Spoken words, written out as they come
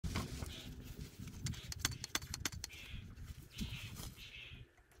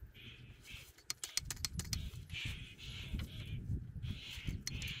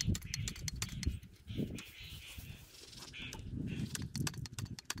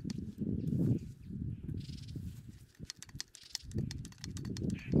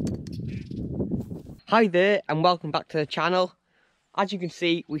Hi there and welcome back to the channel. As you can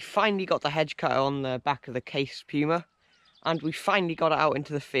see, we finally got the hedge cutter on the back of the Case Puma and we finally got it out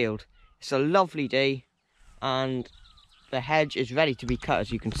into the field. It's a lovely day and the hedge is ready to be cut.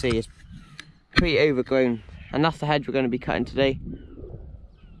 As you can see, it's pretty overgrown and that's the hedge we're going to be cutting today.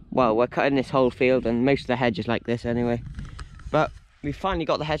 Well, we're cutting this whole field and most of the hedge is like this anyway. But we finally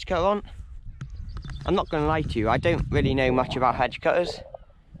got the hedge cutter on. I'm not going to lie to you, I don't really know much about hedge cutters,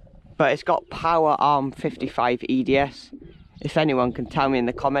 but it's got power arm 55 EDS. If anyone can tell me in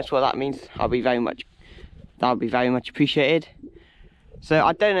the comments what that means, that would be very much appreciated. So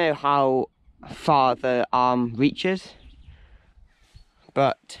I don't know how far the arm reaches,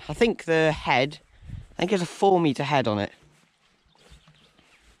 but I think the head, there's a 4 meter head on it.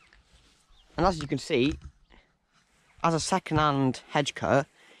 And as you can see, as a second-hand hedge cutter,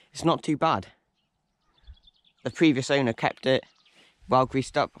 it's not too bad. The previous owner kept it well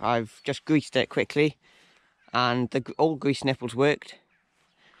greased up. I've just greased it quickly and the old grease nipples worked,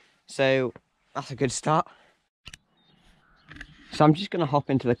 so that's a good start. So I'm just going to hop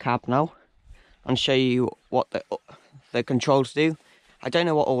into the cab now and show you what the controls do. I don't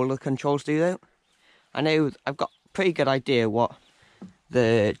know what all the controls do though. I know I've got a pretty good idea what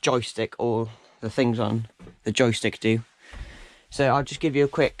the joystick or the things on the joystick do, so I'll just give you a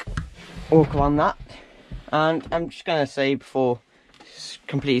quick walk around that. And I'm just going to say before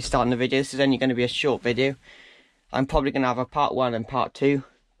completely starting the video, this is only going to be a short video. I'm probably going to have a part 1 and part 2,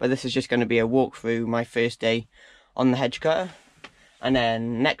 but this is just going to be a walkthrough my first day on the hedge cutter. And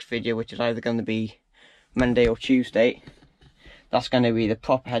then next video, which is either going to be Monday or Tuesday, that's going to be the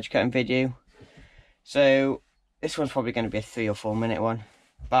proper hedge cutting video. So this one's probably going to be a 3 or 4 minute one,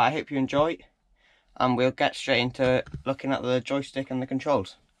 but I hope you enjoy and we'll get straight into looking at the joystick and the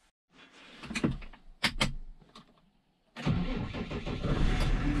controls.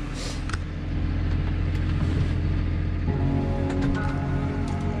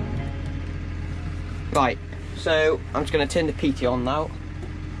 Right, so I'm just going to turn the PT on now,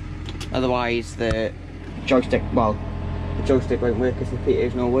 otherwise the joystick won't work if the PT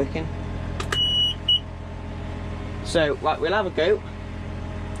is not working. So, right, we'll have a go.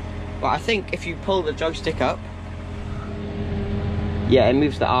 Right, I think if you pull the joystick up, yeah, it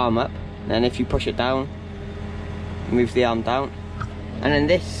moves the arm up, and then if you push it down, it moves the arm down. And then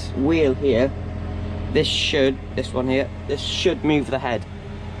this wheel here, this should move the head.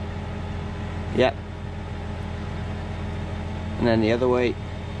 Yep. And then the other way.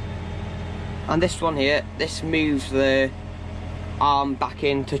 And this one here, this moves the arm back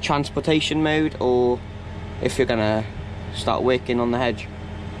into transportation mode, or if you're gonna start working on the hedge.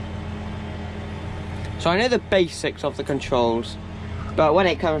 So I know the basics of the controls, but when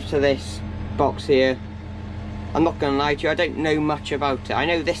it comes to this box here, I'm not gonna lie to you, I don't know much about it. I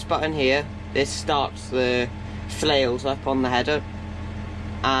know this button here, this starts the flails up on the header,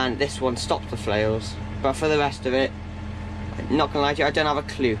 and this one stops the flails. But for the rest of it, I'm not gonna lie to you, I don't have a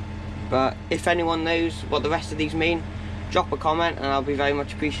clue. But if anyone knows what the rest of these mean, drop a comment and I'll be very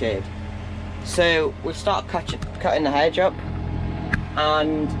much appreciated. So we'll start cutting the hedge up,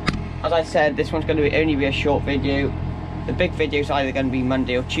 and as I said, this one's going to only be a short video. The big video is either going to be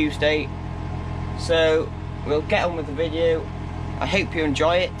Monday or Tuesday, so we'll get on with the video. I hope you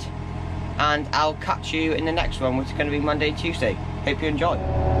enjoy it, and I'll catch you in the next one, which is going to be Monday and Tuesday. Hope you enjoy.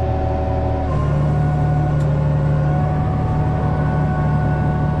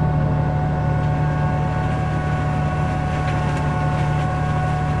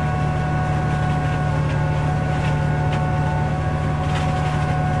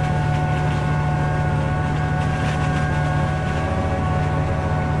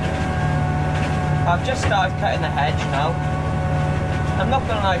 I've just started cutting the hedge now. I'm not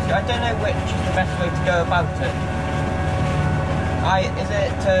going to lie to you, I don't know which is the best way to go about it. Is it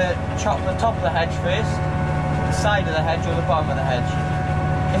to chop the top of the hedge first, the side of the hedge, or the bottom of the hedge?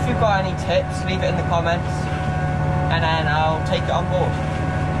 If you've got any tips, leave it in the comments and then I'll take it on board.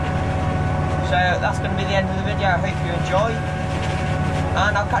 So that's going to be the end of the video. I hope you enjoy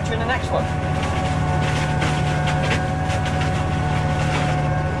and I'll catch you in the next one.